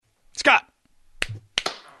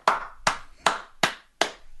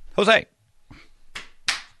Jose.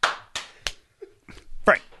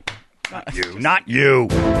 Frank. Not you.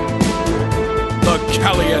 The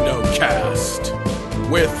Caliendo Cast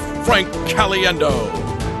with Frank Caliendo,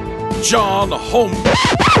 John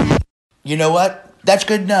Holmberg. You know what? That's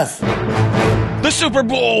good enough. The Super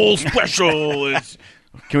Bowl special is...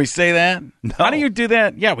 Can we say that? No. How do you do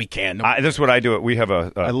that? Yeah, we can. This is what I do. We have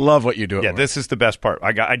I love what you do. Yeah, this is the best part.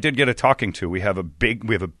 I did get a talking to. We have a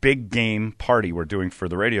big game party we're doing for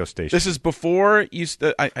the radio station. This is before you.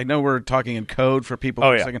 I know we're talking in code for people.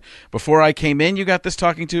 Oh, for yeah. a second. Before I came in, you got this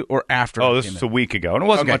talking to, or after? Oh, this was a week ago, and it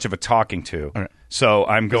wasn't much of a talking to. All right. So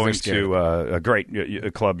I'm going to a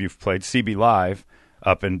great club you've played, CB Live,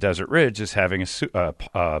 up in Desert Ridge, is having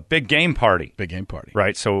a big game party. Big game party,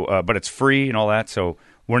 right? So, but it's free and all that. So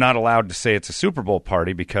we're not allowed to say it's a Super Bowl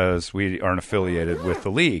party because we aren't affiliated with the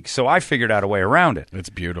league. So I figured out a way around it. It's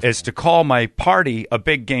beautiful. Is to call my party a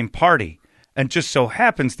big game party. And just so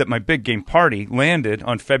happens that my big game party landed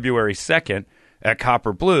on February 2nd at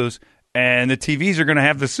Copper Blues, and the TVs are going to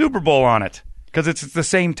have the Super Bowl on it because it's at the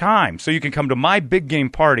same time. So you can come to my big game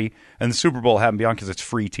party, and the Super Bowl happen to be on because it's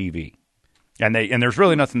free TV. And there's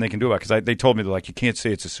really nothing they can do about it because they told me, they're like, you can't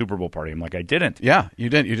say it's a Super Bowl party. I'm like, I didn't. Yeah, you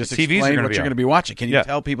didn't. You just explained what you're going to be watching. Can you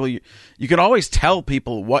tell people? You can always tell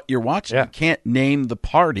people what you're watching. Yeah. You can't name the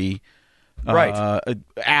party right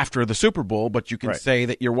after the Super Bowl, but you can say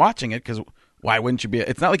that you're watching it because why wouldn't you be?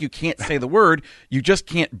 It's not like you can't say the word. You just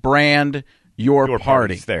can't brand your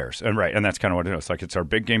party. It's theirs. And that's kind of what it is. It's like it's our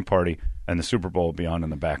big game party, and the Super Bowl will be on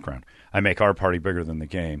in the background. I make our party bigger than the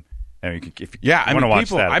game. And if you want to watch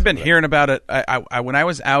people, that, I've been hearing about it. When I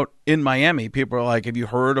was out in Miami, people are like, "Have you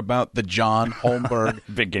heard about the John Holmberg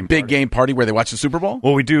big game party where they watch the Super Bowl?"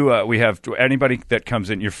 Well, we do. We have anybody that comes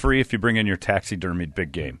in. You're free if you bring in your taxidermied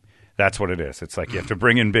big game. That's what it is. It's like you have to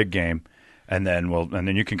bring in big game, and then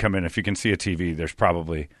you can come in. If you can see a TV, there's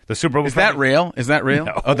probably the Super Bowl. Is that real? Is that real?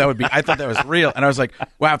 No. Oh, that would be. I thought that was real, and I was like,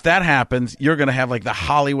 "Wow, if that happens, you're going to have like the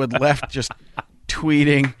Hollywood left just."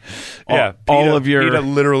 Tweeting all of your... PETA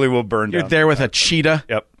literally will burn down. You're there with a cheetah.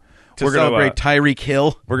 Yep. To celebrate Tyreek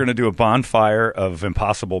Hill. We're going to do a bonfire of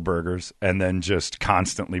Impossible Burgers and then just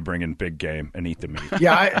constantly bring in big game and eat the meat.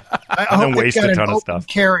 Yeah, I hope they got an open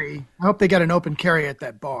carry. I hope they got an open carry at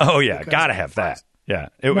that bar. Oh, yeah. Got to have that. Yeah.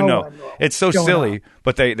 It's so silly,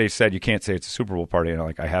 but they said you can't say it's a Super Bowl party.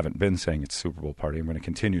 And I haven't been saying it's a Super Bowl party. I'm going to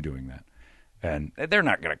continue doing that. And they're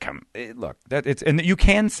not going to come. Look, and you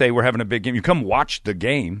can say we're having a big game. You come watch the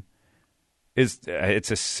game. It's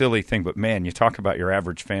a silly thing, but man, you talk about your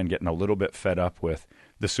average fan getting a little bit fed up with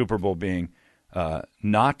the Super Bowl being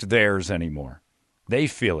not theirs anymore. They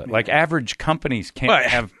feel it. Like average companies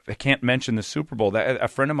can't mention the Super Bowl. A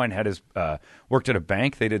friend of mine had worked at a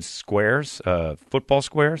bank. They did squares, football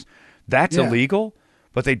squares. That's illegal,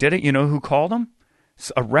 but they did it. You know who called them?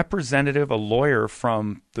 A representative, a lawyer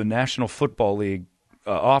from the National Football League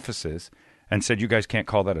offices, and said, you guys can't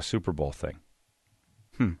call that a Super Bowl thing.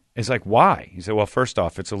 It's like, why? He said, well, first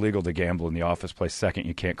off, it's illegal to gamble in the office place. Second,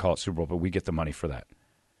 you can't call it Super Bowl, but we get the money for that.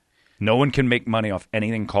 No one can make money off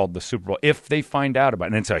anything called the Super Bowl if they find out about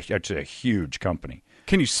it. And it's a huge company.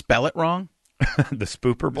 Can you spell it wrong? The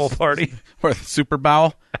Spooper Bowl party? Or the Super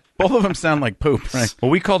Bowl? Both of them sound like poop, right?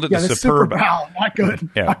 Well, we called it the Superb Owl. Not good.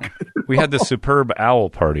 Yeah. Not good. We had the Superb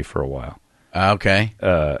Owl party for a while. Okay.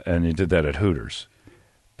 And you did that at Hooters.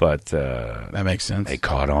 But that makes sense. They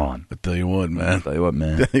caught on. I tell you what, man. Tell you what,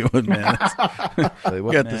 man. Got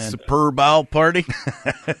the Superb Owl party.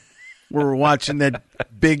 We're watching that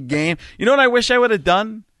big game. You know what I wish I would have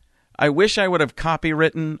done? I wish I would have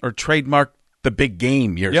copywritten or trademarked the big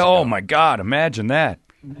game years ago. Oh, my God. Imagine that.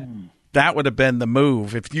 That would have been the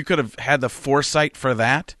move. If you could have had the foresight for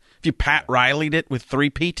that. If you Pat Riley'd it with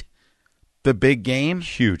three-peat, the big game.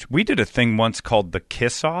 Huge. We did a thing once called the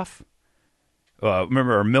Kiss-Off.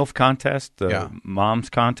 Remember our MILF contest, the Mom's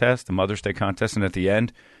contest, the Mother's Day contest, and at the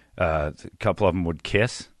end, a couple of them would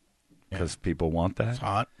kiss because people want that. It's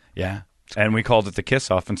hot. Yeah. And we called it the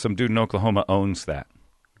Kiss-Off, and some dude in Oklahoma owns that.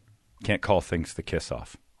 Can't call things the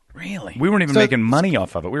Kiss-Off. Really? We weren't even making money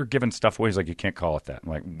off of it. We were giving stuff away. He's like, you can't call it that. I'm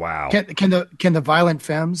like, wow. Can the Violent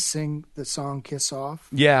Femmes sing the song "Kiss Off"?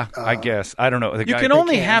 Yeah, I guess. I don't know. You can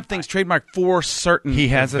only have things trademarked for certain. He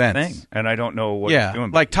has events. a thing, and I don't know what he's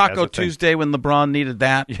doing. Like Taco Tuesday when LeBron needed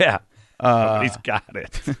that. Yeah, he's got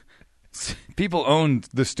it. People owned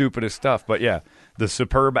the stupidest stuff, but yeah, the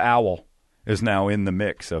Superb Owl is now in the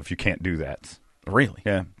mix of you can't do that. Really?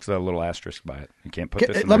 Yeah, because a little asterisk by it. You can't put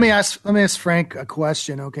this in Let me ask Frank a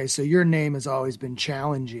question. Okay, so your name has always been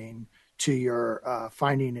challenging to your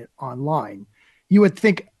finding it online. You would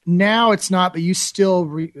think now it's not, but you still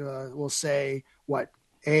will say what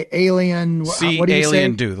alien. C, what do you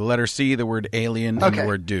alien, say? do. The letter C, the word alien, and the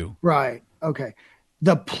word do. Right. Okay.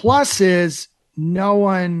 The plus is no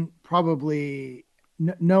one probably,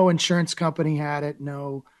 no insurance company had it.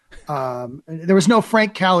 No, there was no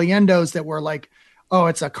Frank Caliendos that were like, oh,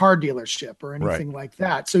 it's a car dealership or anything like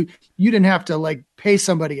that. So you didn't have to like pay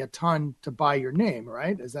somebody a ton to buy your name,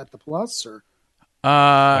 right? Is that the plus or?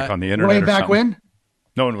 Like on the internet Way or back something? when?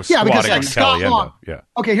 No one was Yeah, because squatting on Scott Caliendo. Long. Yeah.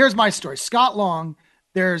 Okay, here's my story. Scott Long,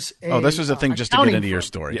 there's a... this was a thing just to get into your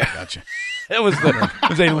story. Yeah. Gotcha. It was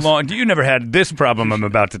a long... You never had this problem I'm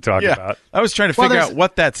about to talk about. I was trying to figure out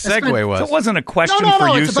what that segue was. So it wasn't a question No, for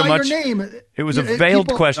you it's so about much. your name. It was a veiled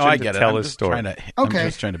question I to get it. tell I'm his just story. I'm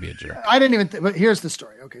just trying to be a jerk. I didn't even... but here's the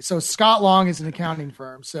story. Okay, so Scott Long is an accounting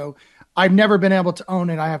firm. So I've never been able to own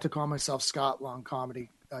it. I have to call myself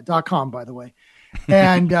ScottLongComedy.com, by the way.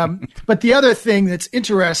 And but the other thing that's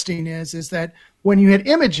interesting is that when you hit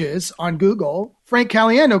images on Google, Frank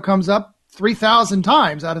Caliendo comes up 3,000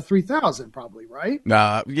 times out of 3,000, probably, right?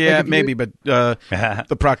 Yeah, maybe, but the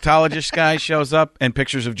proctologist guy shows up and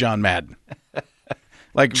pictures of John Madden.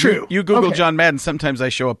 Like True. You Google John Madden, sometimes I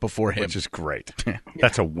show up before him, which is great.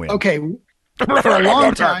 That's a win. Okay, for a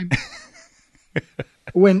long time,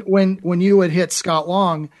 when you would hit Scott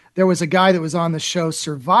Long, there was a guy that was on the show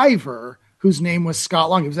Survivor whose name was Scott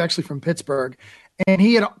Long. He was actually from Pittsburgh. And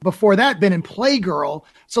he had, before that, been in Playgirl.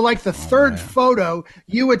 So, like, the third photo,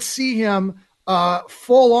 you would see him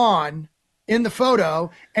full on in the photo.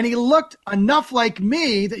 And he looked enough like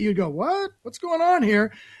me that you'd go, what? What's going on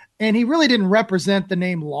here? And he really didn't represent the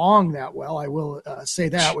name Long that well. I will say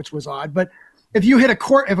that, which was odd. But if you hit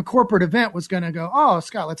if a corporate event was going to go, oh,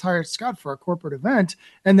 Scott, let's hire Scott for a corporate event.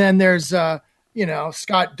 And then there's,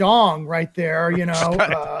 Scott Dong right there,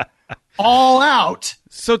 all out.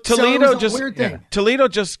 So Toledo just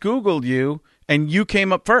Googled you, and you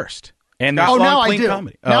came up first. And now I do.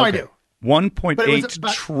 Comedy. Now I do.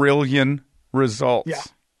 1.8 trillion results. Yeah.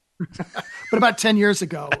 But about 10 years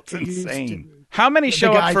ago. That's insane. How many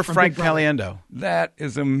show up for Frank Caliendo? That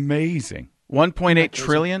is amazing. 1.8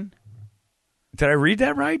 trillion? Did I read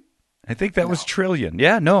that right? I think that was trillion.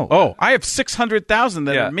 Yeah, no. Oh, I have 600,000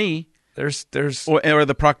 that are me. There's or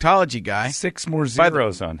the proctology guy. 6 more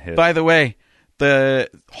zeros on his. By the way, the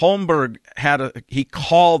Holmberg he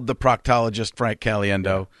called the proctologist Frank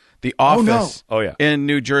Caliendo the office in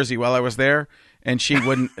New Jersey while I was there, and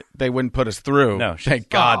they wouldn't put us through. No, thank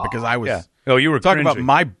God, because I was. Yeah. Oh, you were talking cringing about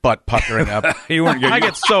my butt puckering up. I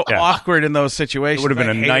get so awkward in those situations. It would have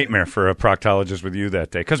been a nightmare for a proctologist with you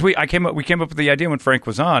that day. Because we came up with the idea when Frank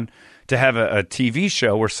was on to have a TV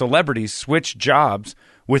show where celebrities switch jobs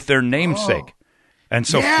with their namesake. And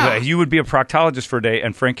so you would be a proctologist for a day,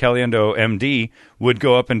 and Frank Caliendo, MD, would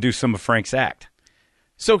go up and do some of Frank's act.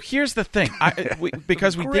 So here's the thing.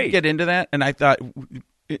 Because we did get into that, and I thought,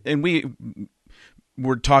 and we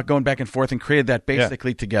were going back and forth and created that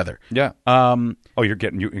basically together. Yeah. You're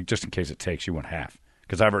getting, you just in case it takes, you want half.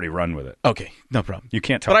 Because I've already run with it. Okay, no problem. You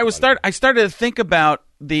can't talk But I started to think about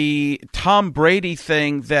the Tom Brady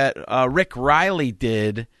thing that Rick Riley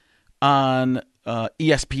did on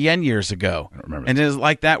ESPN years ago. I don't remember. And it is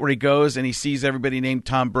like that where he goes and he sees everybody named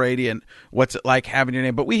Tom Brady and what's it like having your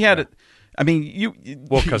name. But we had it. I mean, you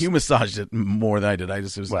massaged it more than I did. I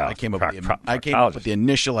came up with the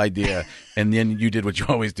initial idea, and then you did what you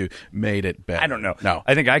always do, made it better. I don't know. No,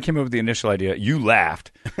 I think I came up with the initial idea. You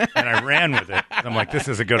laughed, and I ran with it. I'm like, this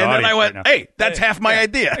is a good and audience. then I went, right hey, that's half my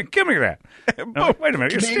idea. Hey, give me that. No, wait a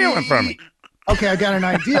minute, you're stealing from me. Okay, I got an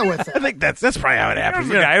idea with it. I think that's probably how it happens.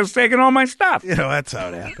 The guy who's taking all my stuff. That's how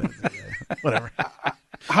it happens. Whatever.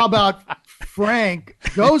 How about Frank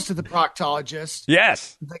goes to the proctologist?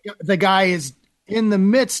 Yes. The guy is in the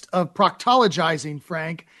midst of proctologizing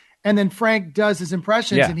Frank, and then Frank does his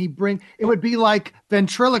impressions, and it would be like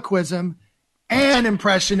ventriloquism and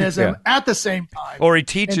impressionism at the same time. Or he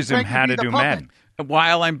teaches him how to do Madden.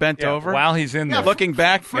 While I'm bent over? While he's in there. Looking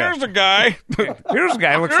back, here's a guy. Here's a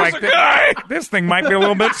guy who looks like this guy. This thing might be a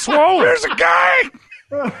little bit swollen. Here's a guy.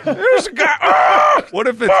 Here's a guy. Oh! What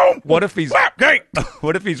if he's in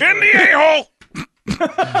the a-hole?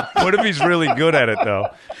 What if he's really good at it, though?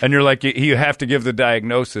 And you're like, you have to give the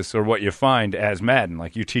diagnosis or what you find as Madden.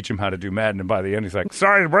 Like, you teach him how to do Madden, and by the end, he's like,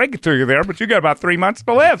 sorry to break it to you there, but you got about 3 months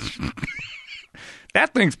to live.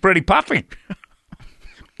 That thing's pretty puffy.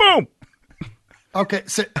 Boom. Okay,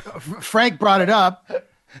 so Frank brought it up.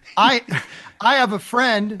 I have a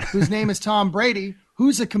friend whose name is Tom Brady,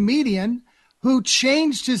 who's a comedian, who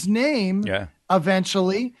changed his name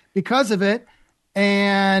eventually because of it.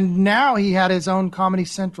 And now he had his own Comedy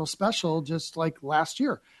Central special just like last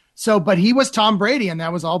year. So, but he was Tom Brady, and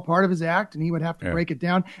that was all part of his act, and he would have to break it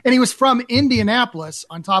down. And he was from Indianapolis,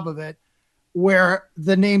 on top of it, where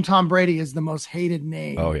the name Tom Brady is the most hated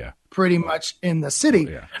name. Oh, yeah. Pretty much in the city.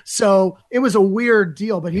 Oh, yeah. So it was a weird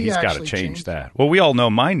deal, but he's got to change that. Well, we all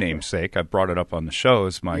know my namesake. I brought it up on the show.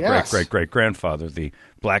 Is my great-great-great-grandfather, the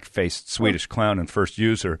black-faced Swedish clown and first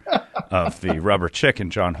user of the rubber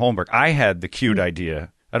chicken, John Holmberg. I had the cute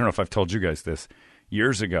idea. I don't know if I've told you guys this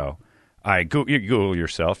years ago. You Google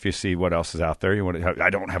yourself. You see what else is out there.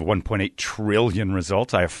 I don't have 1.8 trillion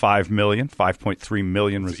results. I have 5.3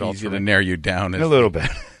 million results. Easy to narrow you down a little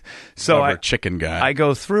bit. So chicken guy. I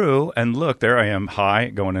go through and look. There I am, high,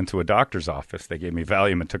 going into a doctor's office. They gave me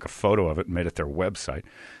Valium and took a photo of it and made it their website.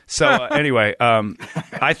 So anyway,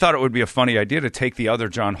 I thought it would be a funny idea to take the other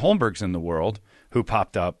John Holmbergs in the world who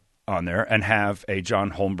popped up on there and have a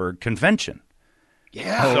John Holmberg convention.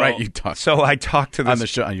 Yeah. Right. So I talked to this, on the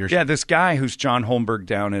show, on your show. This guy who's John Holmberg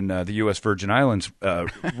down in the U.S. Virgin Islands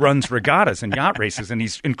runs regattas and yacht races, and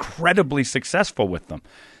he's incredibly successful with them.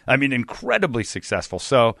 I mean, incredibly successful.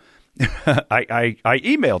 So I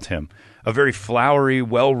emailed him a very flowery,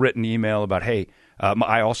 well-written email about, hey,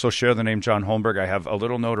 I also share the name John Holmberg. I have a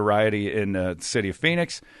little notoriety in the city of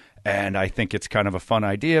Phoenix, and I think it's kind of a fun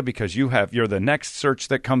idea because you're the next search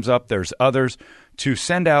that comes up. There's others to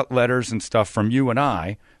send out letters and stuff from you and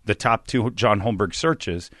I, the top 2 John Holmberg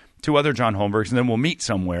searches, to other John Holmbergs, and then we'll meet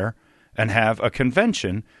somewhere and have a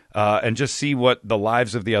convention and just see what the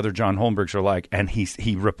lives of the other John Holmbergs are like. And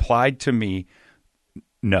he replied to me,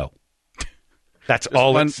 no. That's just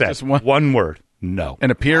all it said. Just one word. No.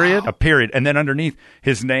 And a period? A period. And then underneath,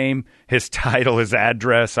 his name, his title, his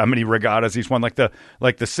address, how many regattas he's won. Like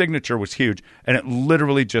the signature was huge. And it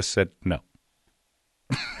literally just said no.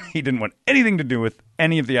 He didn't want anything to do with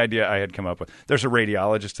any of the idea I had come up with. There's a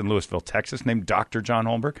radiologist in Louisville, Texas, named Dr. John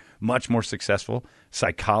Holmberg, much more successful.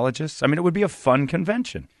 Psychologists. I mean, it would be a fun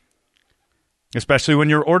convention, especially when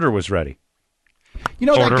your order was ready. You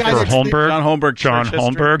know, order that guy for Holmberg, John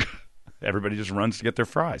Holmberg. Everybody just runs to get their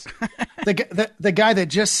fries. The guy that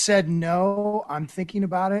just said no, I'm thinking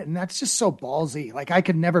about it, and that's just so ballsy. Like, I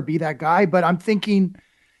could never be that guy, but I'm thinking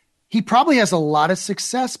he probably has a lot of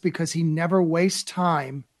success because he never wastes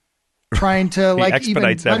time trying to even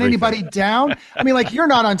let anybody down. I mean, like, you're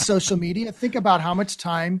not on social media. Think about how much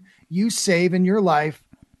time you save in your life,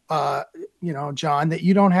 John, that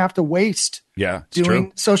you don't have to waste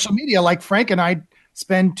doing social media. Like Frank and I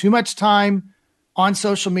spend too much time on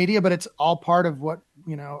social media, but it's all part of what,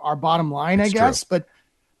 our bottom line, I guess. True.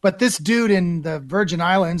 But this dude in the Virgin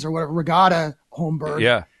Islands or whatever, Regatta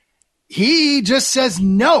Holmberg, he just says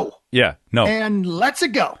no. Yeah, no. And lets it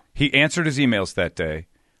go. He answered his emails that day.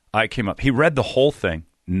 I came up. He read the whole thing.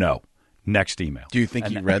 No. Next email. Do you think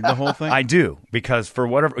he read the whole thing? I do, because for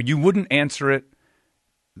whatever, you wouldn't answer it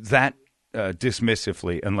that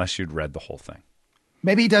dismissively unless you'd read the whole thing.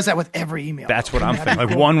 Maybe he does that with every email. That's what I'm thinking.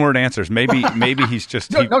 Like one-word answers. Maybe he's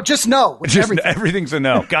just... No, just no. Everything's a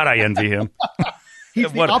no. God, I envy him.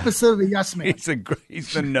 He's the opposite of a yes man.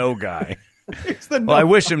 He's the no guy. Well, I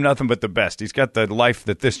wish him nothing but the best. He's got the life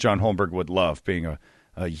that this John Holmberg would love, being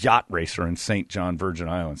a yacht racer in St. John, Virgin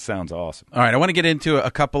Islands. Sounds awesome. All right, I want to get into a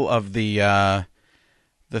couple of the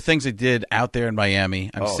things I did out there in Miami.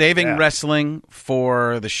 I'm saving wrestling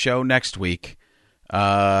for the show next week.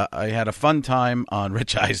 I had a fun time on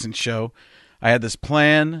Rich Eisen's show. I had this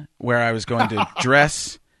plan where I was going to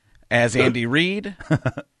dress as Andy Reid.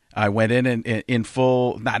 I went in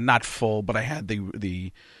full, not full, but I had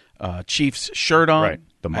the Chiefs shirt on, right.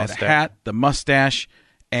 The mustache. I had a hat, the mustache,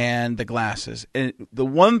 and the glasses. And the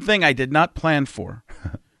one thing I did not plan for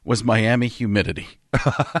was Miami humidity.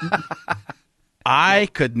 I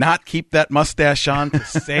could not keep that mustache on to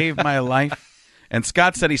save my life. And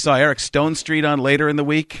Scott said he saw Eric Stone Street on later in the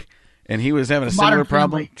week, and he was having a similar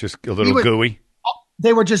problem. Just a little gooey.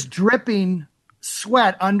 They were just dripping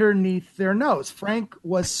sweat underneath their nose. Frank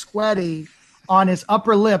was sweaty on his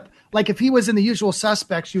upper lip. Like if he was in The Usual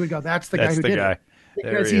Suspects, you would go, that's the guy who did it.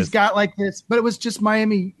 Because he's got like this. But it was just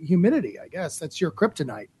Miami humidity, I guess. That's your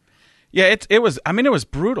kryptonite. Yeah, it was. I mean, it was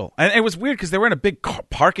brutal. And it was weird because they were in a big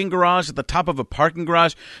parking garage at the top of a parking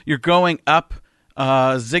garage. You're going up.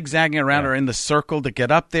 Zigzagging around or in the circle to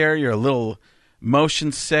get up there. You're a little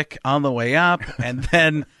motion sick on the way up, and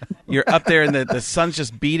then you're up there and the sun's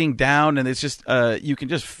just beating down, and it's just you can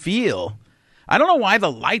just feel. I don't know why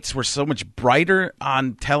the lights were so much brighter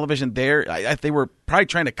on television there. They were probably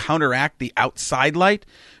trying to counteract the outside light,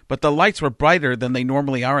 but the lights were brighter than they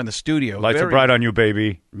normally are in the studio. Lights are bright on you,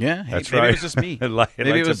 baby. Yeah, that's maybe right. It was just me. Lights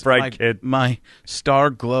it was a bright kid. My star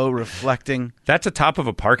glow reflecting. That's the top of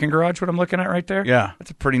a parking garage. What I'm looking at right there. Yeah,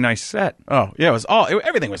 that's a pretty nice set. Oh yeah,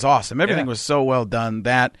 everything was awesome. Everything was so well done.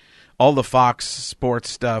 All the Fox Sports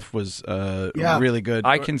stuff was really good.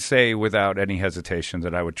 I can say without any hesitation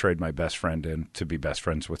that I would trade my best friend in to be best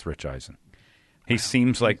friends with Rich Eisen. He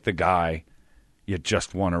seems like the guy you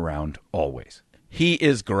just want around always. He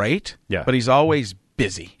is great, yeah, but he's always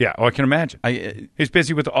busy. Yeah, I can imagine. He's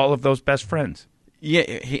busy with all of those best friends. Yeah,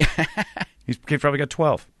 he's probably got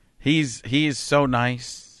 12. He's so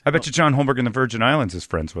nice. I bet you John Holmberg in the Virgin Islands is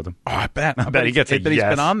friends with him. Oh, I bet he gets a yes. But he's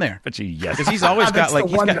been on there. But yes, because he's always got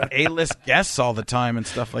he's got A-list guests all the time and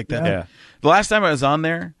stuff like that. Yeah. The last time I was on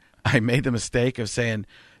there, I made the mistake of saying,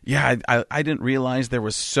 "Yeah, I didn't realize there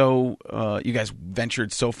was you guys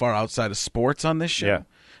ventured so far outside of sports on this show." Yeah.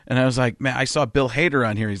 And I was like, "Man, I saw Bill Hader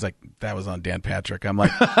on here." He's like, "That was on Dan Patrick." I'm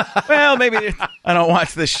like, "Well, maybe I don't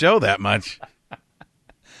watch this show that much."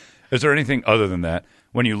 Is there anything other than that?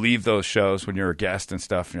 When you leave those shows, when you're a guest and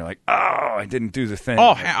stuff, and you're like, oh, I didn't do the thing.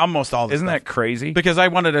 Oh, almost all the Isn't that crazy? Because I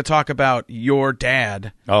wanted to talk about your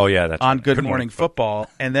dad. Oh, yeah. That's on right. Good Morning Football.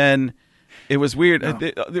 And then it was weird. No.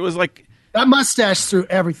 It was like... That mustache threw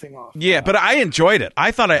everything off. Yeah, but I enjoyed it.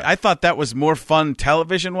 I thought that was more fun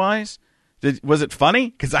television-wise. Was it funny?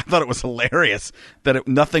 Because I thought it was hilarious that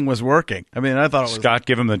nothing was working. I mean, I thought it was... Scott,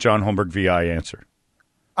 give him the John Holmberg VI answer.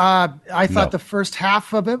 I thought the first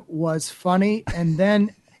half of it was funny, and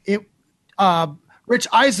then Rich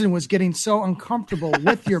Eisen was getting so uncomfortable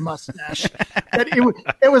with your mustache that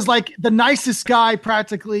it was like the nicest guy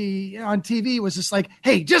practically on TV was just like,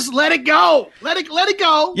 "Hey, just let it go, let it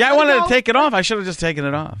go." Yeah, I wanted to take it off. I should have just taken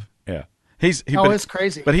it off. Yeah, it's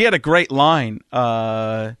crazy. But he had a great line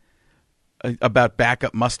about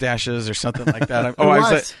backup mustaches or something like that.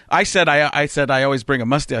 I said I always bring a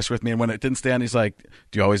mustache with me, and when it didn't stand, he's like,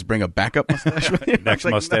 "Do you always bring a backup mustache with you?" Next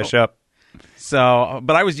mustache up. So,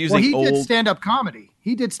 but I was using he did stand-up comedy.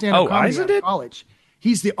 He did stand-up comedy in college.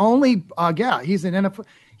 He's the only he's an NFL.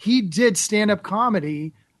 He did stand-up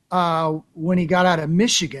comedy when he got out of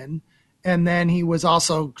Michigan, and then he was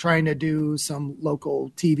also trying to do some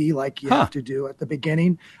local TV like you have to do at the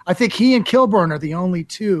beginning. I think he and Kilburn are the only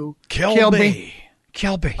two. Kilby.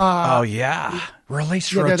 Oh, yeah.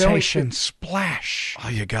 Release rotation splash. Oh,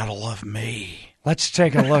 you gotta love me. Let's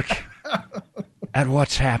take a look at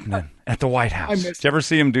what's happening at the White House. Did you ever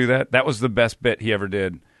see him do that? That was the best bit he ever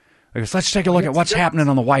did. He goes, let's take a look at what's happening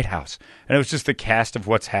on the White House. And it was just the cast of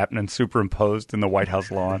what's happening superimposed in the White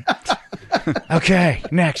House lawn. Okay,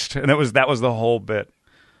 next. And that was the whole bit.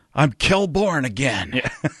 I'm Kilborn again. Yeah.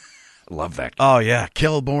 Love that guy. Oh, yeah.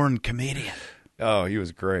 Kilborn comedian. Oh, he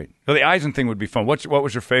was great. So the Eisen thing would be fun. What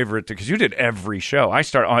was your favorite? Because you did every show.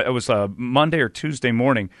 It was Monday or Tuesday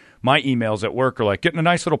morning. My emails at work are like, getting a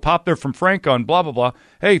nice little pop there from Frank on blah, blah, blah.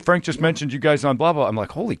 Hey, Frank just mentioned you guys on blah, blah. I'm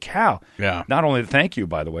like, holy cow. Yeah. Not only thank you,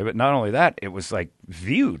 by the way, but not only that, it was like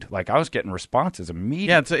viewed. Like I was getting responses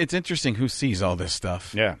immediately. Yeah, it's interesting who sees all this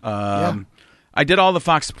stuff. Yeah. I did all the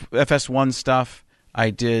Fox FS1 stuff.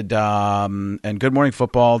 I did, and Good Morning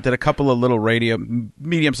Football, did a couple of little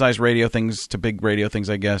medium-sized radio things to big radio things,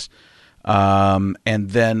 I guess. And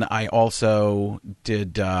then I also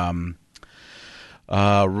did, I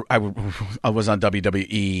was on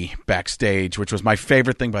WWE backstage, which was my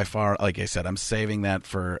favorite thing by far. Like I said, I'm saving that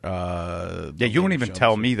for, you won't even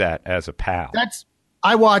tell me that as a pal.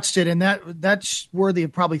 I watched it, and that's worthy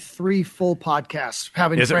of probably 3 full podcasts.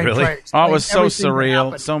 Having Is Frank it really? Price It was so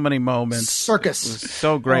surreal. So many moments. Circus. It was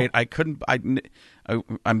so great.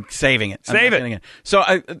 I'm saving it. Save it. So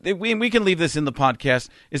we can leave this in the podcast.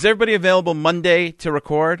 Is everybody available Monday to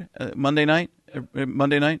record? Monday night?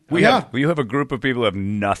 We have a group of people who have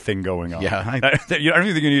nothing going on. Yeah. I don't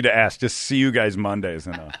even think you need to ask. Just see you guys Mondays.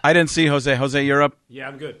 I didn't see Jose. Jose, you're up? Yeah,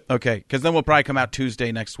 I'm good. Okay, because then we'll probably come out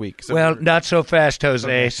Tuesday next week. So well, not so fast, Jose.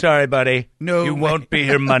 Okay. Sorry, buddy. No. You won't be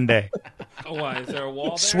here Monday. Oh, why? Is there a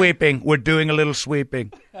wall there? Sweeping. We're doing a little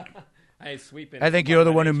sweeping. I ain't sweeping. I think you're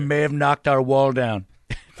the one who may have knocked our wall down.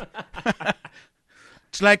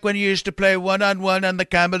 It's like when you used to play one-on-one on the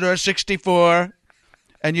Commodore 64.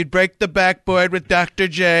 And you'd break the backboard with Dr.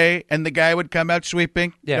 J, and the guy would come out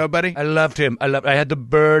sweeping. Yeah. Nobody? I loved him. I had the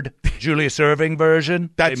Bird, Julius Irving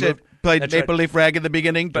version. That's it. Played Maple Leaf Rag in the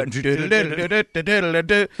beginning. I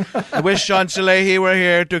wish Sean Salehi were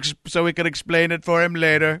here so we could explain it for him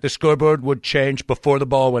later. The scoreboard would change before the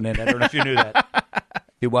ball went in. I don't know if you knew that.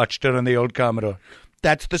 You watched it on the old Commodore.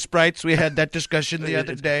 That's the sprites. We had that discussion the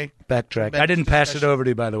other day. Backtrack. I didn't pass it over to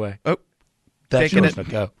you, by the way. Oh, That's taking it.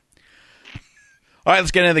 Go. All right,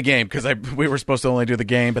 let's get into the game because we were supposed to only do the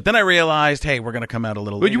game, but then I realized, hey, we're going to come out a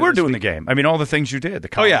little. Well, later you were this doing week. the game. I mean, all the things you did. The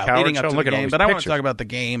Colin Cowherd leading up show. to Look the at all game, these but I want to pictures. talk about the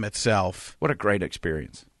game itself. What a great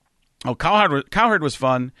experience. Oh, Cowherd was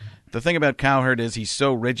fun. The thing about Cowherd is he's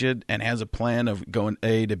so rigid and has a plan of going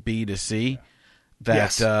A to B to C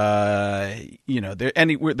that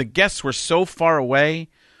the guests were so far away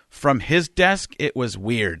from his desk, it was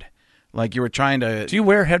weird. Like you were trying to. Do you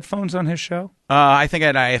wear headphones on his show? I think I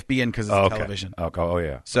had IFB in because it's television. Oh,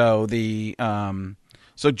 yeah. So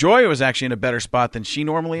so Joy was actually in a better spot than she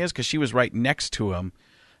normally is because she was right next to him.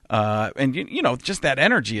 And just that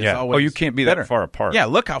energy is always. Oh, you can't be better. that far apart. Yeah,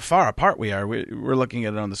 look how far apart we are. We're looking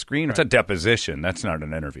at it on the screen. It's a deposition. That's not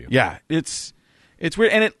an interview. Yeah, it's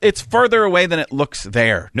weird, and it's further away than it looks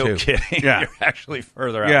there. No too. kidding. Yeah, You're actually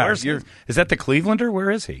further out. Yeah, is that the Clevelander?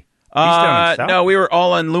 Where is he? He's down in South? No, we were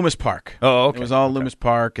all in Loomis Park. Oh, okay. It was all Loomis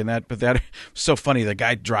Park, and that was so funny. The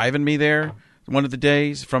guy driving me there one of the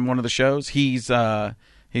days from one of the shows, he's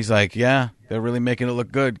like, yeah, they're really making it look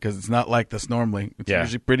good because it's not like this normally. It's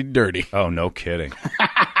usually pretty dirty. Oh, no kidding.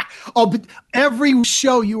 But every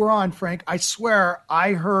show you were on, Frank, I swear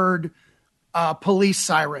I heard police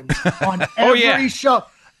sirens on every show.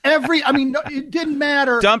 It didn't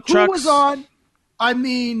matter Dump who trucks. was on. I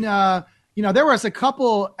mean, there was a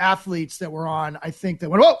couple athletes that were on, I think, that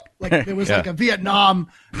went, whoa, like it was like a Vietnam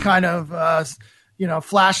kind of,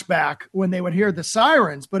 flashback when they would hear the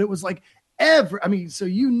sirens, but it was like so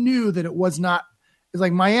you knew that it was not, it's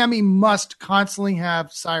like Miami must constantly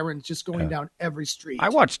have sirens just going down every street. I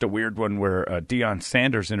watched a weird one where Deion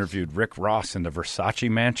Sanders interviewed Rick Ross in the Versace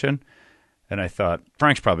mansion. And I thought,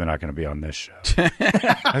 Frank's probably not going to be on this show.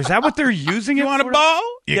 Is that what they're using it for? You want a ball?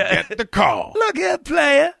 You get the call. Look here,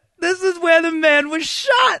 player. This is where the man was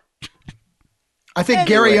shot. I think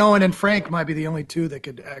Gary Owen and Frank might be the only two that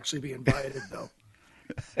could actually be invited, though.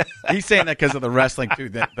 He's saying that because of the wrestling, too.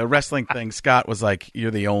 The wrestling thing, Scott was like,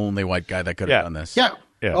 you're the only white guy that could have done this. Yeah.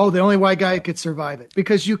 Oh, the only white guy who could survive it.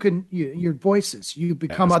 Because your voices, you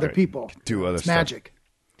become other great. people. Do other it's stuff. magic.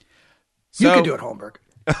 So, you could do it, Holmberg.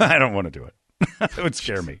 I don't want to do it. It would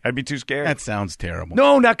scare me. I'd be too scared. That sounds terrible.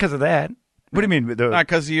 No, not because of that. What do you mean? Not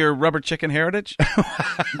because of your rubber chicken heritage?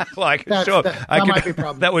 Well, I could show. That might be a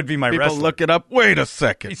problem. That would be my People wrestling. look it up. Wait a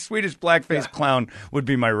second. The Swedish blackface clown would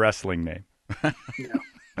be my wrestling name.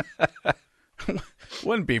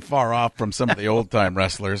 Wouldn't be far off from some of the old time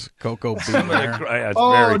wrestlers. Coco Bean. That's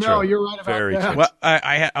Oh, very no, true. you're right about very that. True.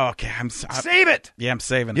 Well, okay. Save it. Yeah, I'm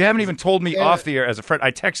saving it. You haven't even told me off the air as a friend.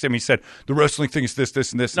 I texted him. He said the wrestling thing is this,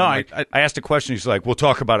 this, and this. No, and I asked a question. He's like, "We'll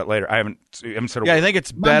talk about it later." I haven't said. Yeah, I think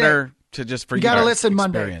it's better to just for You gotta to listen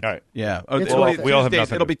experience. Monday. All right. Yeah, It's worth it. We all have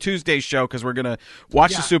nothing. It'll be Tuesday's show because we're gonna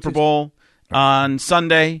watch the Super Bowl on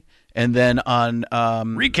Sunday, and then on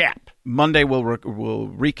recap. Monday we'll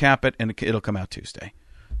recap it, and it'll come out Tuesday.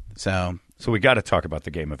 So we got to talk about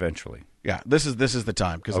the game eventually. yeah, this is the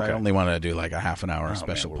time because I Okay. only wanted to do like a half an hour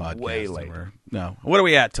special we're podcast. way and late. No, what are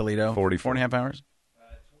we at, Toledo? 44. 4.5 hours.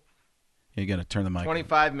 You got to turn the mic.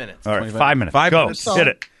 25 minutes. All right, 25 5 minutes. 5 Go. minutes. Hit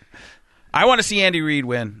it. I want to see Andy Reid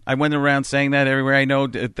win. I went around saying that everywhere. I know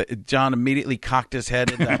John immediately cocked his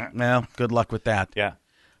head. Well, good luck with that. Yeah.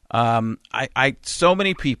 So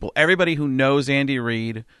many people, everybody who knows Andy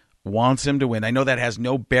Reid wants him to win. I know that has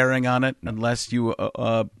no bearing on it unless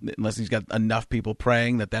he's got enough people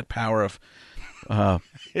praying that power of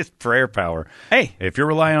His prayer power. Hey, If you're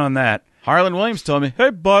relying on that, Harlan Williams told me,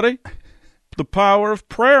 "Hey, buddy, the power of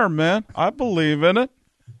prayer, man. I believe in it.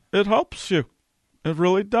 It helps you. It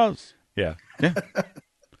really does." yeah. Yeah.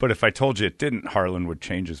 But if I told you it didn't, Harlan would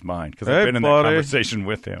change his mind because Hey, I've been in buddy. that conversation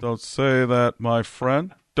with him. Don't say that, my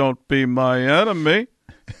friend. Don't be my enemy.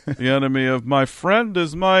 The enemy of my friend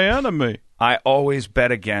is my enemy. I always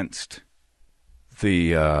bet against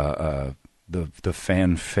the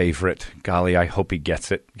fan favorite, golly, I hope he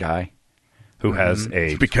gets it guy who has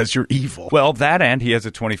a Because you're evil. well, that and he has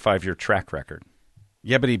a 25-year track record.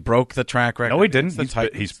 Yeah, but he broke the track record. No, he didn't. against the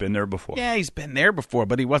He's been there before. Yeah, he's been there before,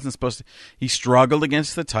 but he wasn't supposed to. He struggled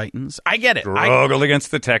against the Titans. I get it. Struggled against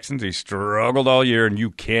the Texans. He struggled all year, and you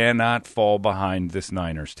cannot fall behind this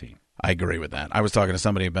Niners team. I agree with that. I was talking to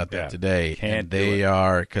somebody about that today. Can't and they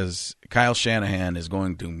are, because Kyle Shanahan is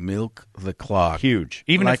going to milk the clock. Huge.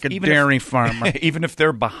 Like a dairy farmer. Even if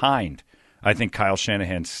they're behind, I think Kyle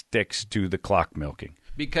Shanahan sticks to the clock milking.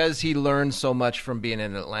 Because he learned so much from being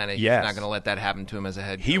in Atlanta, he's Yes. not going to let that happen to him as a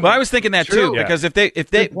head coach. Well, I was thinking that too, Yeah. because if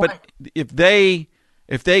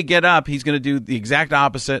If they get up, he's going to do the exact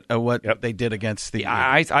opposite of what they did against the.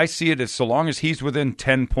 I see it as so long as he's within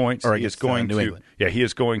 10 points, or he is going New England. Yeah, he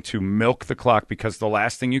is going to milk the clock because the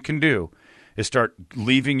last thing you can do is start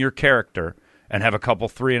leaving your character and have a couple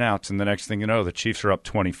 3-and-outs, and the next thing you know, the Chiefs are up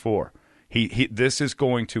 24. This is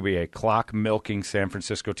going to be a clock milking San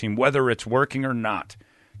Francisco team, whether it's working or not.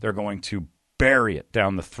 They're going to bury it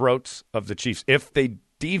down the throats of the Chiefs. If they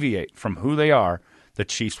deviate from who they are, the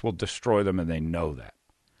Chiefs will destroy them, and they know that.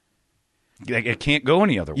 It can't go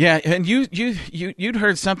any other way. Yeah, and you'd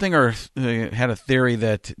heard something or had a theory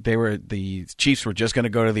that the Chiefs were just going to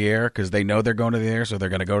go to the air because they know they're going to the air, so they're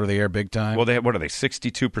going to go to the air big time. Well, what are they?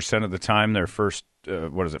 62% of the time, their first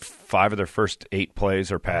 5 of their first 8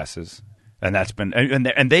 plays are passes, and that's been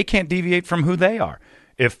and they can't deviate from who they are.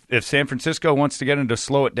 If San Francisco wants to get into a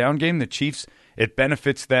slow it down game, the Chiefs, it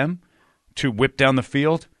benefits them to whip down the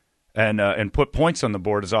field and put points on the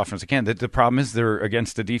board as often as they can. The problem is they're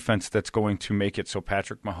against a defense that's going to make it so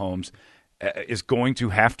Patrick Mahomes is going to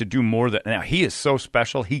have to do more than – now, he is so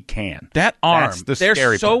special, he can. That arm,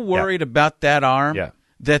 they're so worried about that arm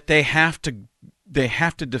that they have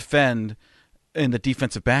to defend in the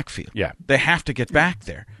defensive backfield. Yeah. They have to get back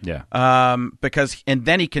there. Yeah. Because – and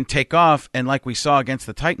then he can take off, and like we saw against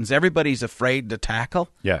the Titans, everybody's afraid to tackle.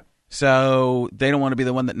 Yeah. So they don't want to be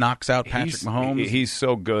the one that knocks out Patrick Mahomes. He's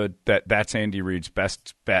so good that's Andy Reid's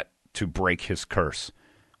best bet to break his curse.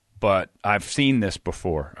 But I've seen this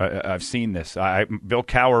before. I've seen this. Bill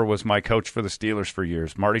Cowher was my coach for the Steelers for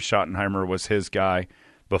years. Marty Schottenheimer was his guy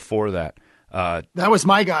before that. That was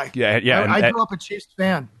my guy. Yeah. I grew up a Chiefs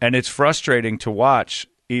fan. And it's frustrating to watch,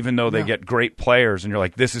 even though they get great players, and you're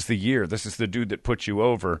like, this is the year. This is the dude that puts you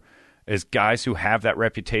over. Is guys who have that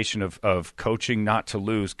reputation of coaching not to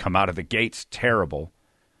lose come out of the gates terrible,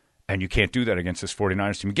 and you can't do that against this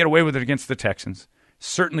 49ers team. You get away with it against the Texans.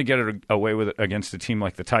 Certainly get away with it against a team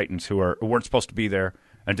like the Titans, who weren't supposed to be there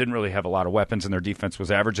and didn't really have a lot of weapons, and their defense was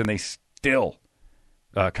average, and they still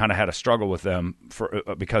kind of had a struggle with them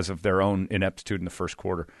because of their own ineptitude in the first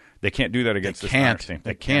quarter. They can't do that against this Niners team.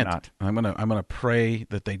 They cannot. I'm gonna pray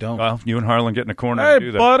that they don't. Well, you and Harlan get in a corner and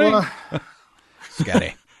do that. Buddy.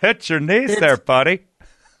 Scotty. Hit your knees there, buddy.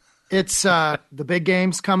 It's the big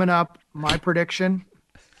games coming up. My prediction.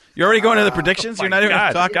 You're already going to the predictions? You're not even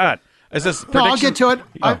talking? God. Is this no, I'll get to it.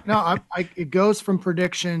 It goes from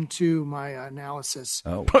prediction to my analysis.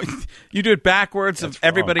 Oh. You do it backwards of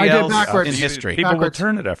everybody else in history. People will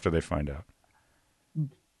turn it after they find out.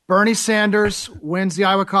 Bernie Sanders wins the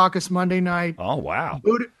Iowa caucus Monday night. Oh, wow.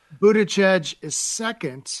 Buttigieg is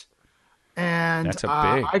second. And that's a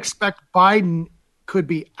big. I expect Biden could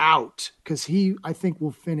be out because I think,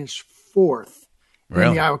 will finish fourth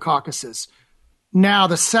in the Iowa caucuses. Now,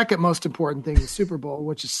 the second most important thing is the Super Bowl,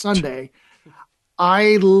 which is Sunday.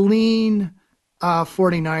 I lean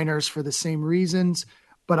 49ers for the same reasons,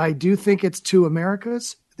 but I do think it's two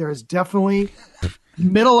Americas. There is definitely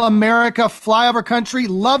middle America, flyover country,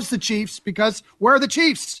 loves the Chiefs because where are the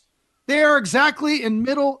Chiefs? They are exactly in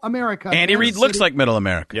middle America. Andy Reid looks like middle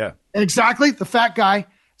America. Yeah. Exactly, the fat guy.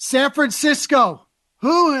 San Francisco.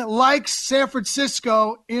 Who likes San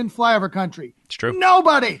Francisco in flyover country? It's true.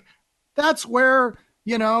 Nobody. That's where,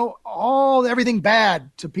 everything bad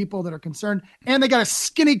to people that are concerned. And they got a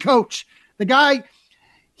skinny coach. The guy,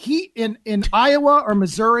 in Iowa or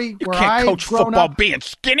Missouri, where I coach football up, being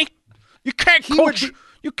skinny. You can't coach.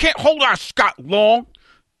 You can't hold on Scott Long.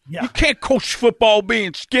 Yeah. You can't coach football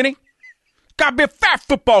being skinny. Got to be a fat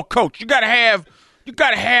football coach. You got to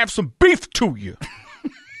have some beef to you.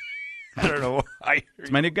 I don't know.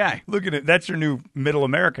 It's my new guy. Look at it. That's your new middle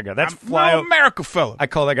America guy. That's Middle America fella. I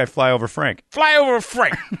call that guy Flyover Frank. Flyover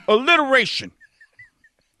Frank. Alliteration.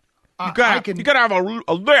 You got to have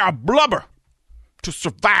a layer of blubber to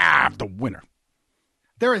survive the winter.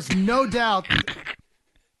 There is no doubt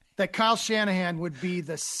that Kyle Shanahan would be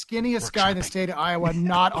the skinniest guy in the state of Iowa,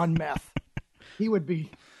 not on meth. He would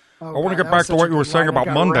be. I want to get back to what you were saying about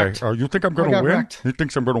Monday. You think I'm going to win? He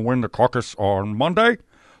thinks I'm going to win the caucus on Monday?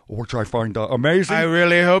 Which I find amazing. I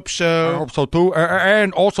really hope so. I hope so, too.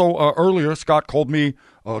 And also, earlier, Scott called me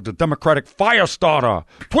the Democratic fire starter.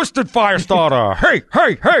 Twisted fire starter. Hey,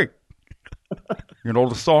 hey, hey. You know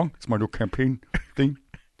the song? It's my new campaign theme.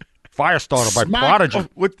 Fire starter by Prodigy.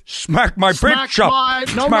 Smack my bitch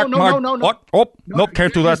up. No. What? Oh, no,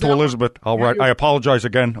 can't do that to Elizabeth. All right, I apologize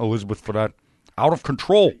again, Elizabeth, for that. Out of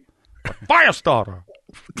control. Fire starter.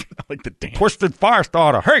 I like the dance. Twisted fire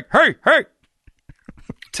starter. Hey, hey, hey.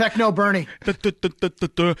 Techno Bernie. Hey,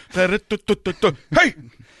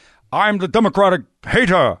 I'm the Democratic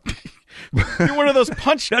hater. You're one of those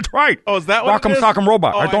punch. That's right. Oh, is that what Rock'em it is? Sock'em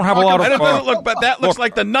Robot. Oh, I don't have a lot of... It doesn't look, but that looks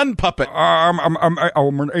like the nun puppet. I'm an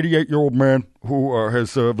 88-year-old man who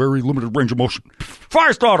has a very limited range of motion.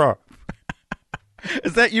 Firestarter!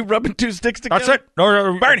 Is that you rubbing two sticks together? That's it.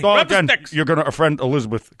 No, Bernie, rub the again, sticks. you're going to offend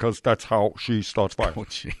Elizabeth because that's how she starts fire. Oh,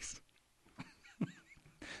 jeez.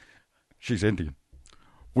 She's Indian.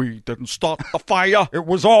 We didn't start the fire. It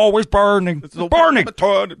was always burning. It's burning. It's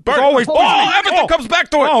always burning. Oh, everything comes back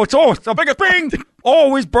to it. Oh, it's always a big thing.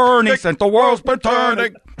 Always burning since the world's been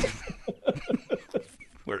turning.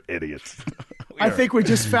 We're idiots. I think we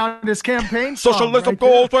just found his campaign song. Socialism right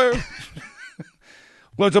goes there.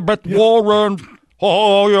 Elizabeth Warren.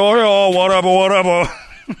 Oh, yeah, whatever.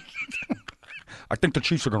 I think the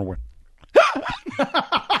Chiefs are going to win.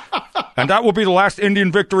 And that will be the last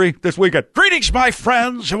Indian victory this weekend. Greetings, my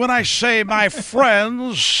friends. And when I say my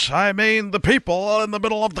friends, I mean the people in the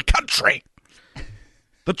middle of the country.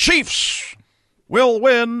 The Chiefs will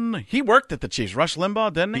win. He worked at the Chiefs. Rush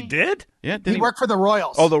Limbaugh, didn't he? He did? Yeah. Did He worked for the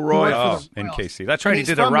Royals. Oh, the Royals. In KC. That's right. He he's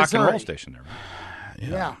did a from rock and roll Missouri. station there. Right?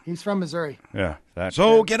 Yeah, he's from Missouri. Yeah.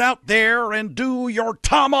 So get out there and do your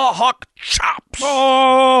tomahawk chops.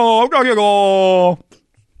 Oh, there you go.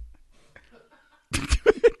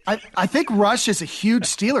 I think Rush is a huge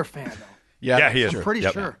Steeler fan, though. Yeah, he is. I'm pretty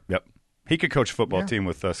sure. Yep. He could coach a football team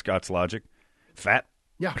with Scott's logic. Fat,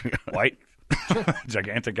 Yeah. white,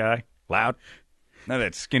 gigantic guy, loud. No,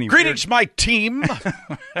 that skinny. Greetings, my team.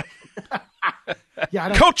 Yeah, I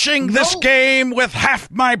don't- Coaching this game with half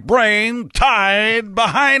my brain tied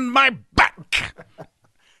behind my back.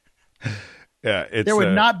 Yeah, it's there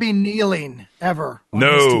would not be kneeling ever. On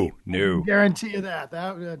this team. No. I guarantee you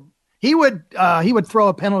that. He would throw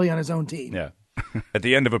a penalty on his own team. Yeah. At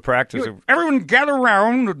the end of a practice, everyone gather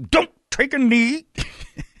around. Don't take a knee.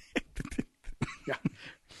 Yeah.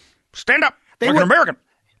 Stand up They like would- an American.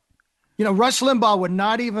 You know, Rush Limbaugh would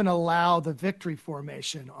not even allow the victory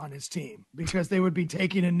formation on his team because they would be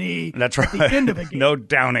taking a knee That's at right. the end of a game. No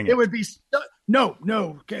downing It would be, no,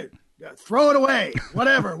 okay, throw it away,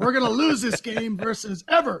 whatever. We're going to lose this game versus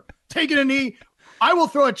ever taking a knee. I will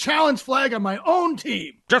throw a challenge flag on my own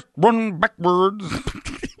team. Just run backwards.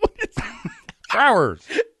 Flowers.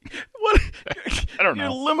 What? I don't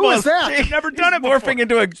know. Who is that? I've never done it morphing before.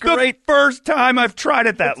 into a great First time I've tried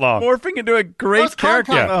it that long. morphing into a great What's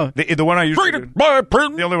character. compound? Yeah. The one I usually do, Rated by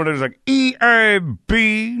Prince. the only one is like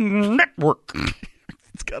EAB Network.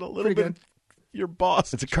 It's got a little Pretty bit good. of your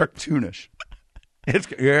boss. It's a cartoonish. It's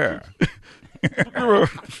yeah.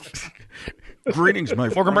 Greetings, my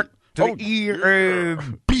Welcome back friend. to the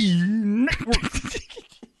EAB Network.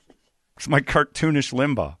 It's my cartoonish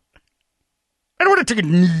Limbaugh. I don't want to take a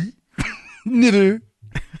knee. Neither.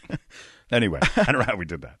 Anyway, I don't know how we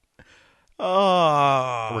did that.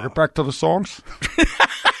 Oh. We get back to the songs. I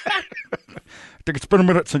think it's been a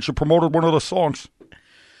minute since you promoted one of the songs.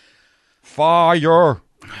 Fire.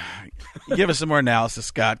 Give us some more analysis,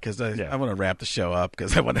 Scott, because I want to wrap the show up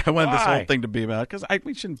because I want this whole thing to be about because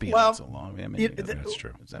we shouldn't be on so long. I mean, That's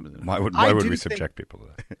true. Why Why would do we think- subject people to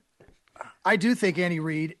that? I do think Andy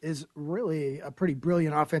Reid is really a pretty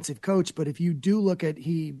brilliant offensive coach, but if you do look at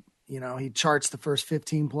he charts the first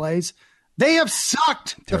 15 plays. They have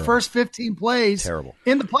sucked the first 15 plays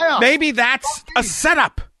in the playoffs. Maybe that's a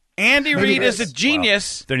setup. Andy Reid is a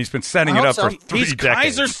genius. Wow. Then he's been setting it up for 3 He's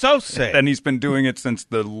decades. Kaiser Sose. And he's been doing it since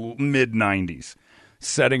the mid-'90s.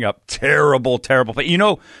 Setting up terrible.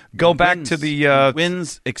 Go back to the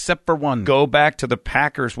wins except for one. Go back to the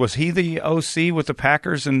Packers. Was he the OC with the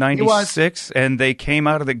Packers in '96? And they came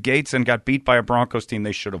out of the gates and got beat by a Broncos team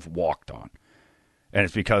they should have walked on. And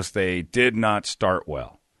it's because they did not start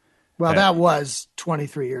well. Well, that was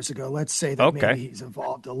 23 years ago. Let's say that maybe he's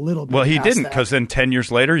evolved a little bit. Well, he past didn't that. because then 10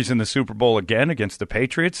 years later, he's in the Super Bowl again against the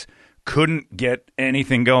Patriots. Couldn't get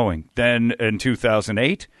anything going. Then in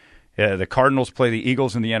 2008, the Cardinals play the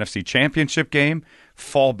Eagles in the NFC Championship game,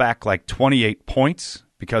 fall back like 28 points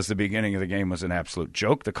because the beginning of the game was an absolute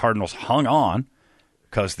joke. The Cardinals hung on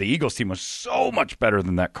because the Eagles team was so much better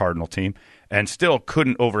than that Cardinal team and still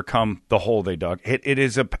couldn't overcome the hole they dug. It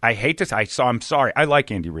is I hate this. I'm sorry. I like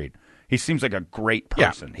Andy Reid. He seems like a great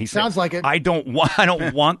person. Yeah, he sounds like it. I don't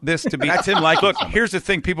want this to be. That's him. Look, here's the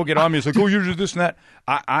thing: people get on me. It's like, oh, you do this and that.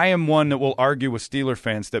 I am one that will argue with Steeler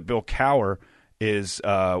fans that Bill Cowher is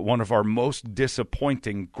one of our most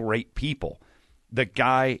disappointing great people. The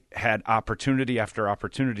guy had opportunity after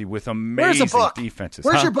opportunity with amazing defenses.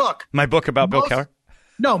 Where's your book? My book about Bill Cowher?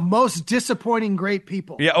 No, most disappointing great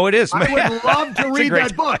people. Yeah, it is. I would love to read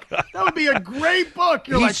that book. That would be a great book.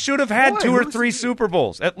 He should have had 2 or 3 Super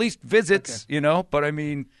Bowls, at least visits, But, I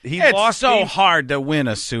mean, it's lost hard to win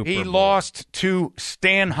a Super Bowl. He lost to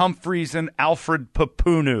Stan Humphries and Alfred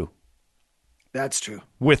Papunu. That's true.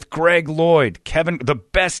 With Greg Lloyd, the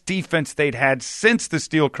best defense they'd had since the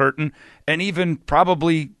Steel Curtain, and even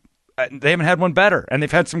probably they haven't had one better, and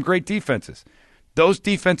they've had some great defenses. Those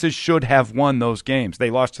defenses should have won those games. They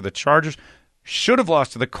lost to the Chargers, should have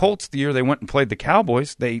lost to the Colts the year they went and played the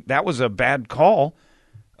Cowboys. That was a bad call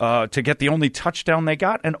to get the only touchdown they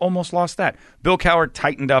got, and almost lost that. Bill Cowher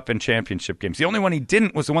tightened up in championship games. The only one he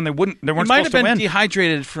didn't was the one they weren't supposed to win. He might have been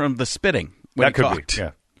dehydrated from the spitting. That could be,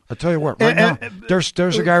 yeah. I'll tell you what, right now, there's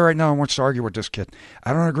a guy right now who wants to argue with this kid.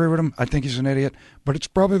 I don't agree with him. I think he's an idiot, but it's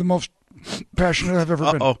probably the most passionate I've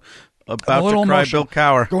ever been. About to cry, Bill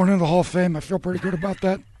Cowher. Going into the Hall of Fame, I feel pretty good about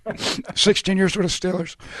that. 16 years with the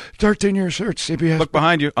Steelers, 13 years here at CBS. Look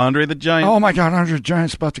behind you, Andre the Giant. Oh, my God, Andre the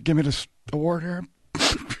Giant's about to give me this award here.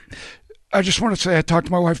 I just want to say I talked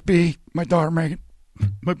to my wife, B, my daughter, Megan.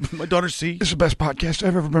 My daughter, C. This is the best podcast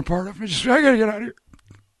I've ever been part of. I got to get out of here.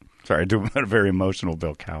 Sorry, I do a very emotional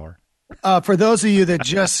Bill Cowher. For those of you that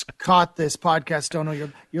just caught this podcast, don't know,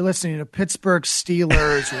 you're listening to Pittsburgh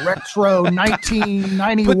Steelers Retro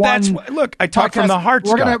 1991. Look, I talked from the heart.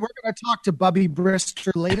 We're gonna talk to Bubby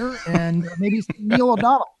Brister later, and maybe Neil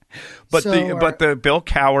O'Donnell. But the Bill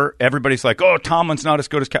Cowher, everybody's like, oh, Tomlin's not as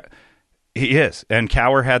good as Cowher. He is, and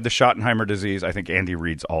Cowher had the Schottenheimer disease. I think Andy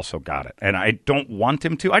Reid's also got it, and I don't want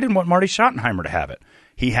him to. I didn't want Marty Schottenheimer to have it.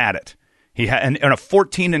 He had it. And a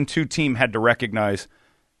 14-2 team had to recognize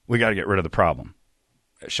we got to get rid of the problem.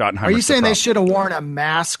 Schottenheimer. Are you saying they should have worn a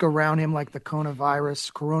mask around him like the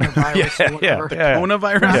coronavirus or whatever?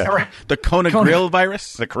 Coronavirus? The Kona Grill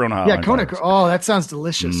virus? The Corona. Yeah, Kona. Oh, that sounds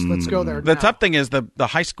delicious. Let's go there. The tough thing is the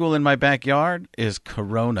high school in my backyard is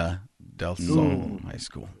Corona del Sol High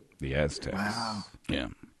School. The Aztecs. Wow. Yeah.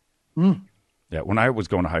 Yeah, when I was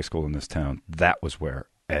going to high school in this town, that was where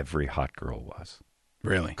every hot girl was.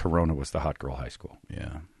 Really? Corona was the hot girl high school.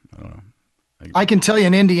 Yeah. I don't know. I can tell you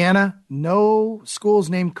in Indiana, no schools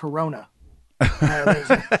named Corona.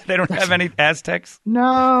 They don't have any Aztecs?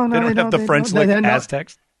 No, they don't have the French lick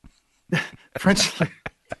Aztecs? French lick.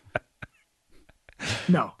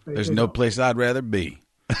 No. There's no place I'd rather be.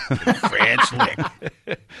 French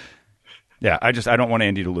lick. Yeah, I don't want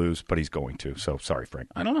Andy to lose, but he's going to. So sorry, Frank.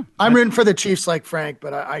 I don't know. I'm rooting for the Chiefs like Frank,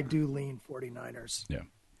 but I do lean 49ers. Yeah.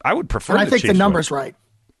 I would prefer and I think Chiefs the number's right.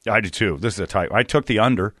 Yeah, I do too. This is a tight. I took the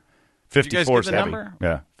under. 54 is heavy. Number?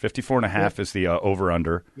 Yeah, 54.5 is the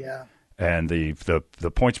over-under. Yeah. And the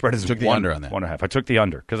point spread is took the under on that. 1.5. I took the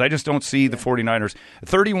under because I just don't see the 49ers.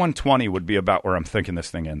 31-20 would be about where I'm thinking this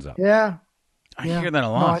thing ends up. Yeah. I hear that a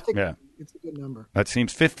lot. No, I think it's a good number. That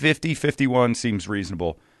seems 50, 51 seems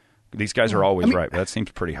reasonable. These guys are always right, but that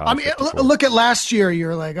seems pretty high. I mean, look at last year.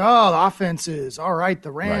 You're like, oh, the offense is all right.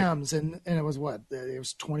 The Rams, right. and it was what? It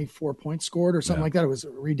was 24 points scored or something like that. It was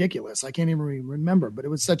ridiculous. I can't even remember, but it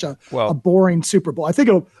was such a boring Super Bowl. I think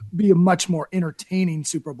it'll be a much more entertaining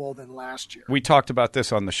Super Bowl than last year. We talked about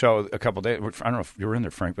this on the show a couple of days. I don't know if you were in there,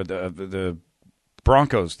 Frank, but the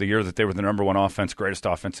Broncos, the year that they were the number one offense, greatest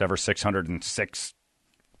offense ever, 606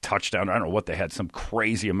 touchdown. I don't know what they had. Some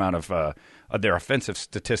crazy amount of their offensive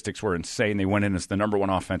statistics were insane. They went in as the number one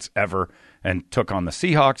offense ever and took on the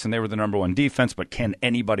Seahawks, and they were the number one defense. But can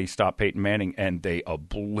anybody stop Peyton Manning? And they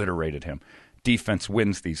obliterated him. Defense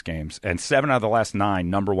wins these games, and 7 out of the last 9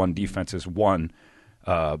 number one defenses won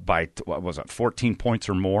by 14 points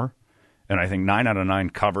or more. And I think 9 out of 9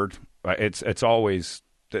 covered. It's always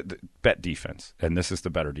the bet defense, and this is the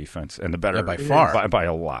better defense, and the better by far by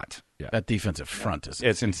a lot. Yeah. That defensive front is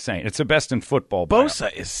it's insane. It's the best in football.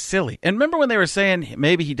 Bosa is silly. And remember when they were saying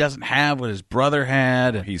maybe he doesn't have what his brother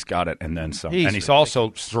had? He's got it and then some. And he's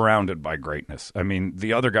also surrounded by greatness. I mean,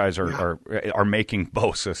 the other guys are making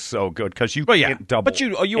Bosa so good because you can't double. But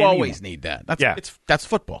you always need that. That's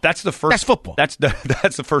football. That's the first. That's football. That's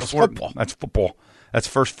the first football. That's football. That's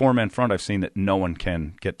the first 4-man front I've seen that no one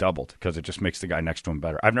can get doubled because it just makes the guy next to him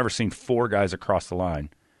better. I've never seen 4 guys across the line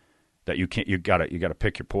that you can't. You got to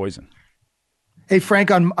pick your poison. Hey, Frank,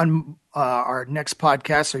 on our next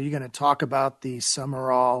podcast, are you going to talk about the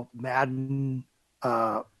Summerall Madden,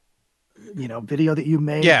 video that you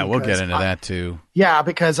made? Yeah, we'll get into that too. Yeah,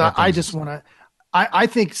 because I just want to. I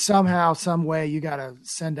think somehow, some way, you got to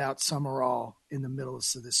send out Summerall in the middle of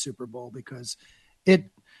this Super Bowl because it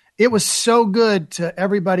was so good to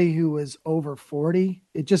everybody who was over 40.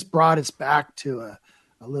 It just brought us back to a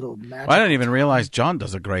little magic. I didn't even realize John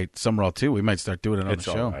does a great Summerall too. We might start doing it on the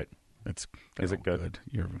show. All right. Is it good?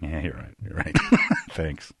 You're right. You're right.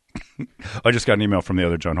 Thanks. I just got an email from the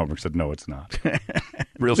other John Holmberg said, no, it's not.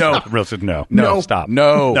 Real said, no. No. Stop.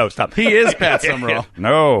 No, stop. He is Pat Summerall.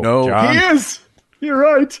 No, John. He is. You're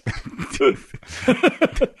right.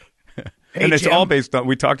 And it's all based on,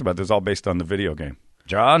 we talked about this, all based on the video game.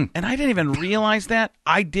 John? And I didn't even realize that.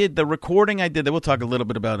 I did the recording I did that. We'll talk a little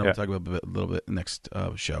bit about it. We'll talk about it a little bit next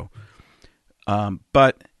show.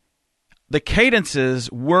 But the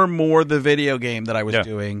cadences were more the video game that I was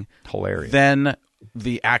doing than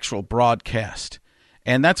the actual broadcast.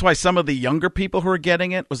 And that's why some of the younger people who are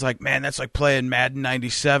getting it was like, man, that's like playing Madden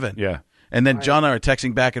 97. Yeah. And then John and I are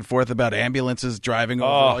texting back and forth about ambulances driving over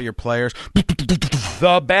all your players.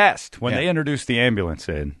 The best. When they introduced the ambulance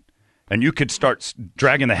in, and you could start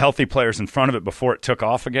dragging the healthy players in front of it before it took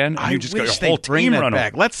off again. And you just got your whole team running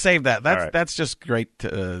back. Let's save that. That's just great.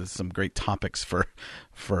 Some great topics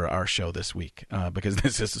for our show this week because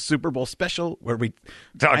this is a Super Bowl special where we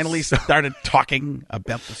finally started talking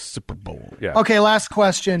about the Super Bowl. Yeah. Okay, last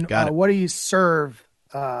question. Got it. What do you serve?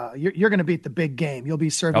 You're going to be at the big game. You'll be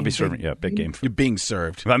serving. I'll be serving. Big game. You're being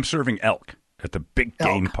served. I'm serving elk at the big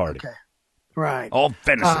game party. Okay. Right. All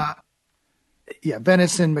venison.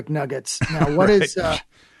 Venison McNuggets. Now, what is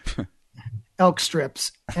elk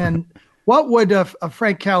strips? And what would a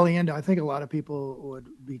Frank Caliendo? I think a lot of people would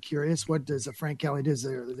be curious. What does a Frank Caliendo do? Is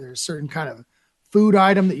there a certain kind of food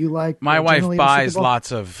item that you like? My wife buys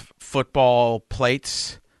lots of football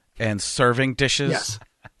plates and serving dishes. Yes.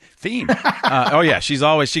 Theme.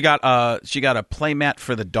 She got a play mat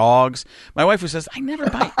for the dogs. My wife who says, I never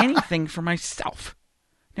buy anything for myself.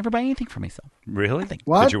 Never buy anything for myself. Really?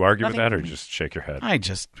 What? Did you argue with that or just shake your head? I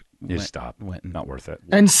just stopped. Not worth it.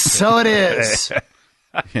 And so it is.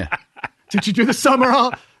 Yeah. Did you do the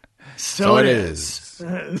Summerall? So it is.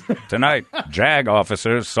 Tonight, JAG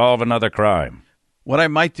officers solve another crime. What I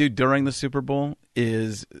might do during the Super Bowl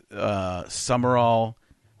is Summerall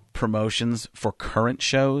promotions for current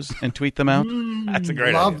shows and tweet them out. That's a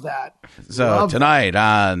great Love idea. that. So Love tonight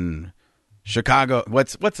on Chicago,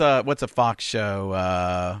 what's a Fox show?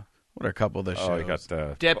 What are a couple of the shows? Oh, you got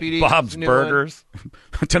the Deputy Bob's Burgers.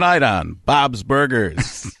 Tonight on Bob's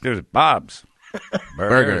Burgers. There's Bob's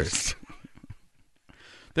Burgers.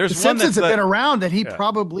 There's The one Simpsons that's have been around that he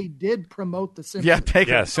probably did promote the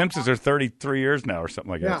Simpsons. Simpsons are 33 years now or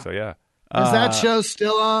something like that. So Is that show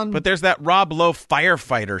still on? But there's that Rob Lowe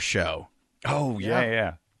firefighter show. Oh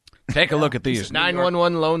yeah. Take a look at these.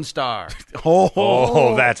 911 Lone Star.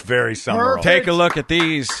 Oh, that's very Summerall. Perfect. Take a look at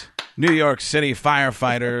these New York City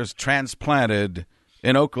firefighters transplanted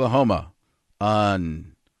in Oklahoma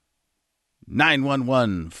on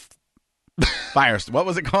 911 fire. What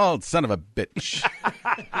was it called? Son of a bitch.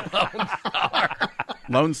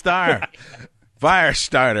 Lone Star. Fire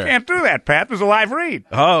starter. Can't do that, Pat. There's a live read.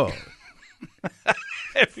 Oh.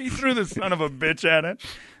 If he threw the son of a bitch at it,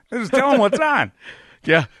 just tell him what's on.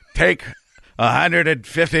 Yeah. Take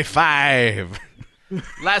 155.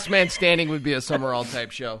 Last Man Standing would be a Summerall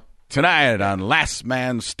type show. Tonight on Last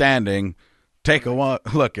Man Standing, take a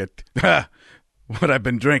look at what I've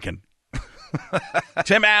been drinking.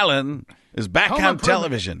 Tim Allen is back on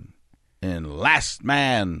television in Last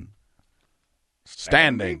Man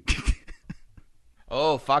Standing.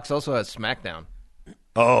 Oh, Fox also has SmackDown.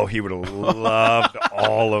 Oh, he would have loved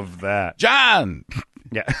all of that. John!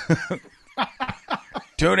 Yeah.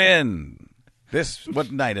 Tune in.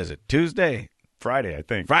 What night is it? Tuesday? Friday, I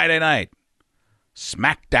think. Friday night.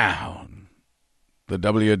 SmackDown. The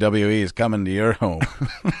WWE is coming to your home.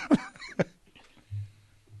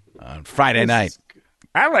 On Friday night.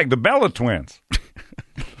 I like the Bella Twins.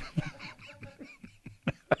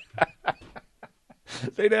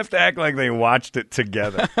 They'd have to act like they watched it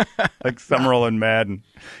together, like Summerall and Madden.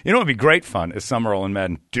 You know what would be great fun is Summerall and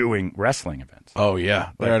Madden doing wrestling events. Oh, yeah.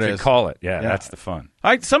 There it is. Call it. Yeah, that's the fun.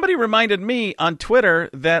 Somebody reminded me on Twitter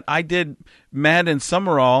that I did Madden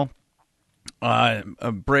Summerall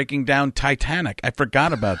breaking down Titanic. I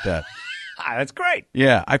forgot about that. That's great.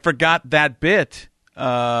 Yeah, I forgot that bit.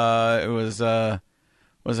 It was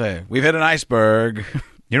we've hit an iceberg.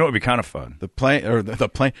 You know what would be kind of fun? The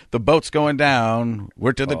boat's going down.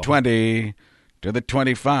 We're to the 20, to the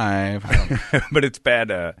 25. But it's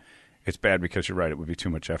bad. It's bad because you're right. It would be too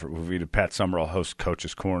much effort. It would be to Pat Summerall host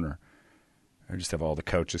Coach's Corner. Or just have all the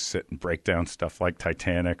coaches sit and break down stuff like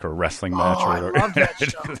Titanic or wrestling match. I love that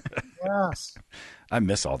show. Yes. I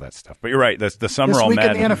miss all that stuff. But you're right. The Summerall This week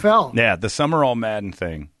Madden. in the NFL. Yeah, the Summerall Madden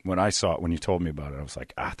thing, when I saw it, when you told me about it, I was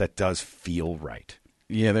like, that does feel right.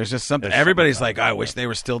 Yeah, there's just something. Everybody's like, I wish they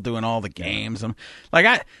were still doing all the games.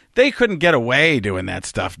 They couldn't get away doing that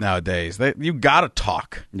stuff nowadays. You got to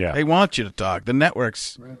talk. Yeah. They want you to talk. The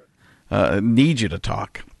networks need you to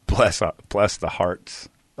talk. Bless the hearts.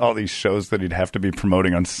 All these shows that he'd have to be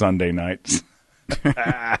promoting on Sunday nights.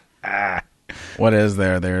 What is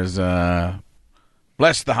there? There's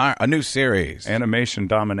Bless the Heart, a new series. Animation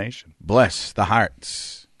Domination. Bless the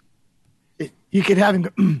Hearts. You could have him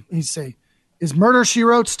go, he'd say, is Murder, She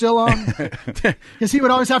Wrote still on? Because he would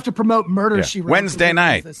always have to promote Murder, She Wrote. Wednesday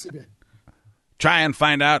night. Try and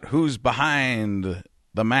find out who's behind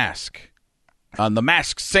the mask on The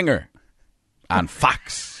Masked Singer on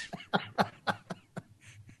Fox.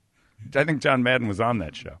 I think John Madden was on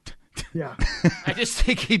that show. Yeah. I just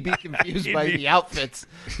think he'd be confused by the outfits.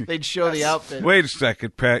 They'd show the outfit. Wait a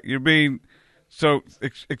second, Pat. You're being so.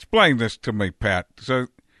 Explain this to me, Pat. So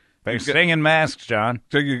they're singing masks, John.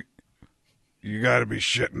 So you got to be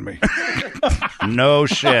shitting me. No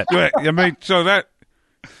shit. I mean,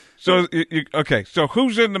 okay. So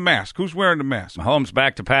who's in the mask? Who's wearing the mask? Mahomes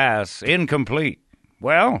back to pass, incomplete.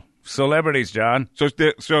 Well, celebrities, John. So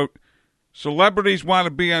celebrities want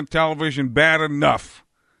to be on television bad enough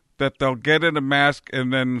that they'll get in a mask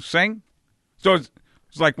and then sing? So it's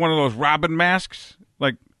like one of those Robin masks?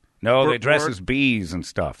 Like no, they dress as bees and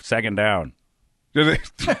stuff. Second down. Do they?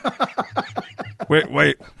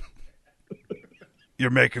 Wait.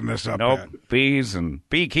 You're making this up. Nope. Man. Bees and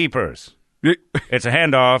beekeepers. It's a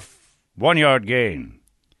handoff, 1 yard gain.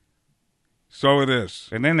 So it is.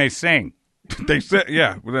 And then they sing. They say,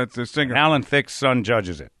 yeah, well, that's the singer. And Alan Thicke's son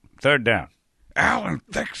judges it. Third down. Alan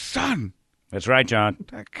Thicke's son. That's right, John.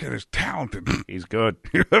 That kid is talented. He's good.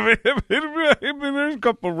 I mean, there's a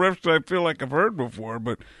couple riffs I feel like I've heard before,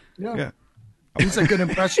 but yeah. He's a good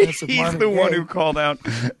impressionist of He's Marvin the Gaye. one who called out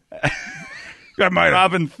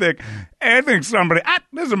Robin Thicke. I think somebody,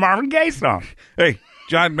 this is a Marvin Gaye song. Hey,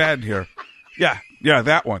 John Madden here. Yeah,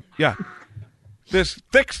 that one. Yeah. This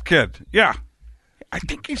Thicke's kid. Yeah. I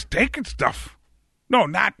think he's taking stuff. No,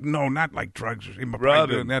 not like drugs. He might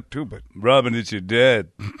be doing that too, but Robin, it's your dad.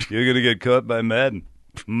 You're gonna get caught by Madden.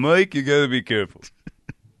 Mike, you gotta be careful.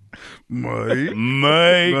 Mike.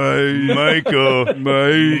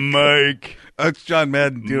 That's John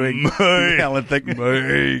Madden doing Alan Thicke.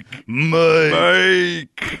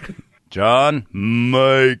 Mike. John.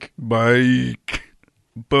 Mike.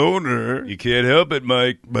 Boner. You can't help it,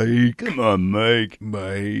 Mike. Come on,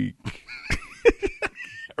 Mike.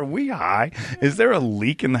 Are we high? Is there a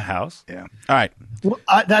leak in the house? Yeah. All right. Well,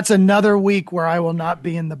 that's another week where I will not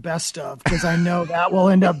be in the best of because I know that will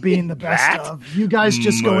end up being the best of. You guys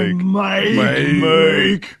just going,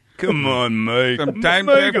 Mike. Come on, Mike. Sometimes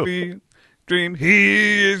I dream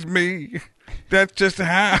he is me. That's just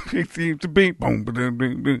how he seems to be.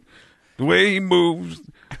 The way he moves,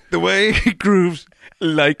 the way he grooves,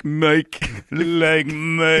 like Mike.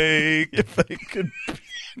 If I could.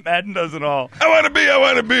 Madden does it all. I want to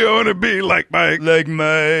be like Mike. Like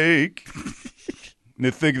Mike. In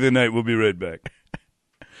the thick of the night, we'll be right back.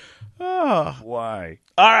 Oh. Why?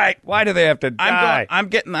 All right. Why do they have to die? I'm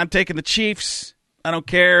taking the Chiefs. I don't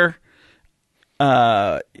care.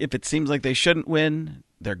 If it seems like they shouldn't win,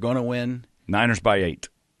 they're going to win. Niners by 8.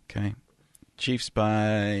 Okay. Chiefs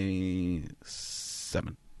by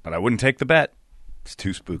 7. But I wouldn't take the bet. It's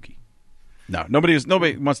too spooky. No, nobody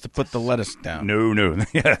wants to put the lettuce down. No.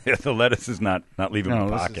 Yeah, the lettuce is not leaving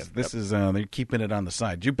the pocket. This is they're keeping it on the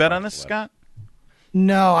side. Did you bet on this, Scott?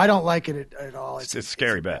 No, I don't like it at all. It's a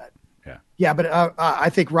scary bet. Yeah, but I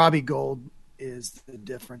think Robbie Gould is the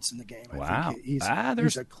difference in the game. Wow. I think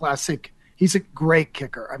he's a classic. He's a great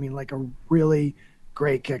kicker. I mean, like a really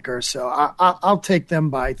great kicker. So I'll take them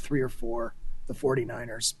by 3 or 4, the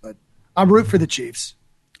 49ers. But I'm root for the Chiefs.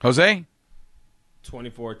 Jose?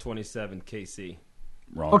 24-27 KC.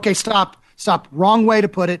 Wrong. Okay, stop. Wrong way to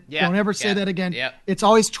put it. Yeah, Don't ever say that again. Yeah. It's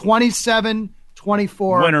always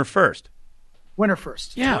 27-24. Winner first.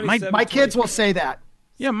 Yeah, my kids will say that.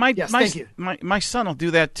 Yeah, thank you. My son will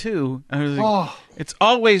do that too. It's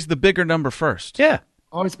always the bigger number first. Yeah.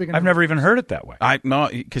 Always big. I've never even heard it that way. No,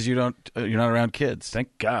 because you're not around kids.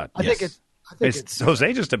 Thank God. I think it's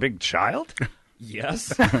Jose just a big child?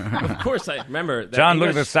 Yes. Of course I remember that. John, look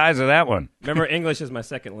at the size of that one. Remember, English is my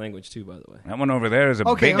second language too, by the way. That one over there is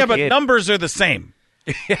a big Yeah, but kid. numbers are the same.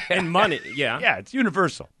 And money, yeah. Yeah, it's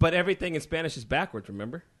universal. But everything in Spanish is backwards,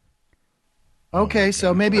 remember? Okay,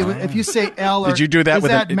 so maybe if you say L or Did you do that with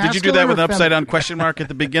an masculine or upside down feminine? question mark at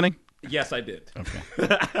the beginning? Yes, I did.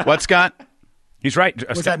 Okay. What, Scott? He's right.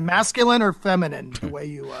 Was that masculine or feminine? The way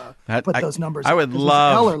you put those numbers. I would in?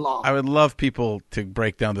 L or law? I would love people to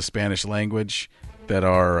break down the Spanish language that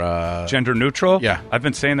are gender neutral? Yeah. I've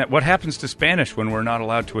been saying that. What happens to Spanish when we're not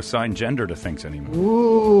allowed to assign gender to things anymore?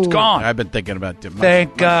 Ooh. It's gone. I've been thinking about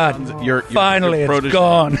Thank God. Your Finally, protege, it's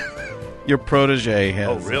gone. Your protege has.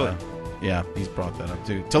 Oh, really? Yeah, he's brought that up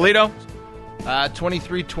too. Toledo?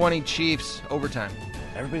 23-20 Chiefs, overtime.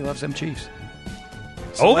 Everybody loves them Chiefs.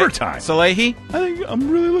 Overtime. Salehi?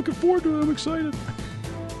 I'm really looking forward to it. I'm excited.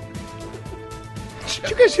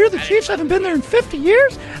 Did you guys hear the Chiefs haven't been there in 50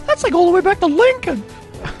 years? That's like all the way back to Lincoln.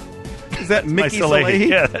 Is that Mickey Salehi?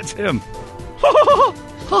 Yeah, that's him.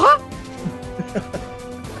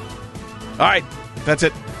 All right, that's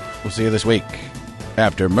it. We'll see you this week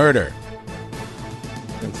after Murder.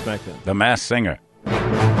 And SmackDown. The Masked Singer.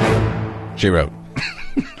 She wrote.